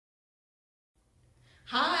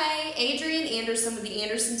Hi, Adrianne Anderson with the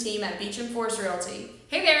Anderson team at Beach and Forest Realty.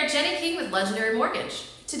 Hey there, Jenny King with Legendary Mortgage.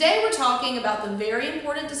 Today we're talking about the very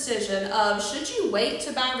important decision of should you wait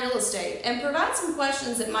to buy real estate and provide some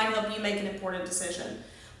questions that might help you make an important decision.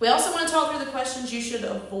 We also want to talk through the questions you should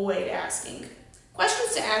avoid asking.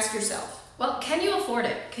 Questions to ask yourself. Well, can you afford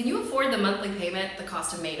it? Can you afford the monthly payment, the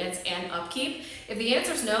cost of maintenance, and upkeep? If the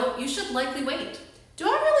answer is no, you should likely wait. Do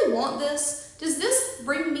I really want this? Does this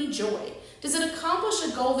bring me joy? Does it accomplish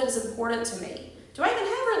a goal that is important to me? Do I even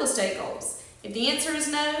have real estate goals? If the answer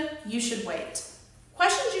is no, you should wait.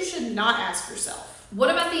 Questions you should not ask yourself. What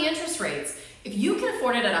about the interest rates? If you can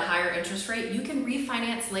afford it at a higher interest rate, you can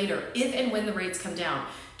refinance later if and when the rates come down.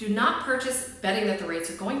 Do not purchase betting that the rates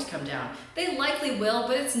are going to come down. They likely will,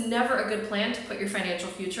 but it's never a good plan to put your financial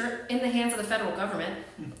future in the hands of the federal government.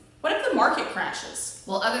 What if the market crashes?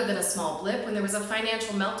 Well, other than a small blip when there was a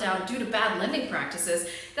financial meltdown due to bad lending practices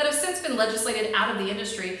that have since been legislated out of the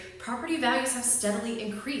industry, property values have steadily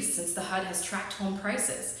increased since the HUD has tracked home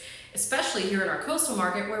prices, especially here in our coastal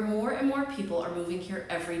market where more and more people are moving here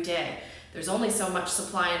every day. There's only so much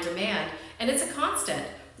supply and demand, and it's a constant.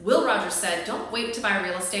 Will Rogers said, "Don't wait to buy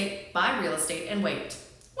real estate, buy real estate and wait."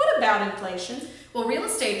 What about inflation? Well, real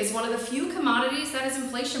estate is one of the few commodities that is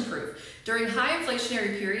inflation-proof. During high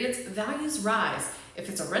inflationary periods, values rise. If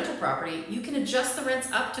it's a rental property, you can adjust the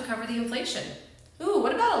rents up to cover the inflation. Ooh,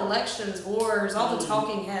 what about elections, wars, all the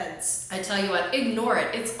talking heads? I tell you what, ignore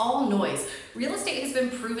it. It's all noise. Real estate has been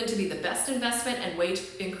proven to be the best investment and way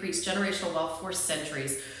to increase generational wealth for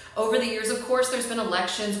centuries. Over the years, of course, there's been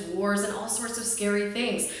elections, wars, and all sorts of scary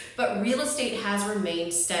things, but real estate has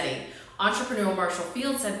remained steady. Entrepreneur Marshall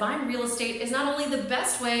Field said buying real estate is not only the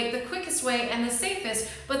best way, the quickest way, and the safest,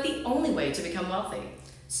 but the only way to become wealthy.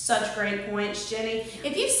 Such great points, Jenny.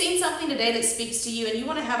 If you've seen something today that speaks to you and you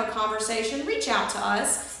want to have a conversation, reach out to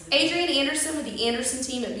us. Adrianne Anderson with the Anderson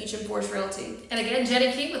team at Beach and Forest Realty. And again,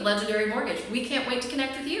 Jenny King with Legendary Mortgage. We can't wait to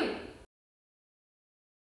connect with you.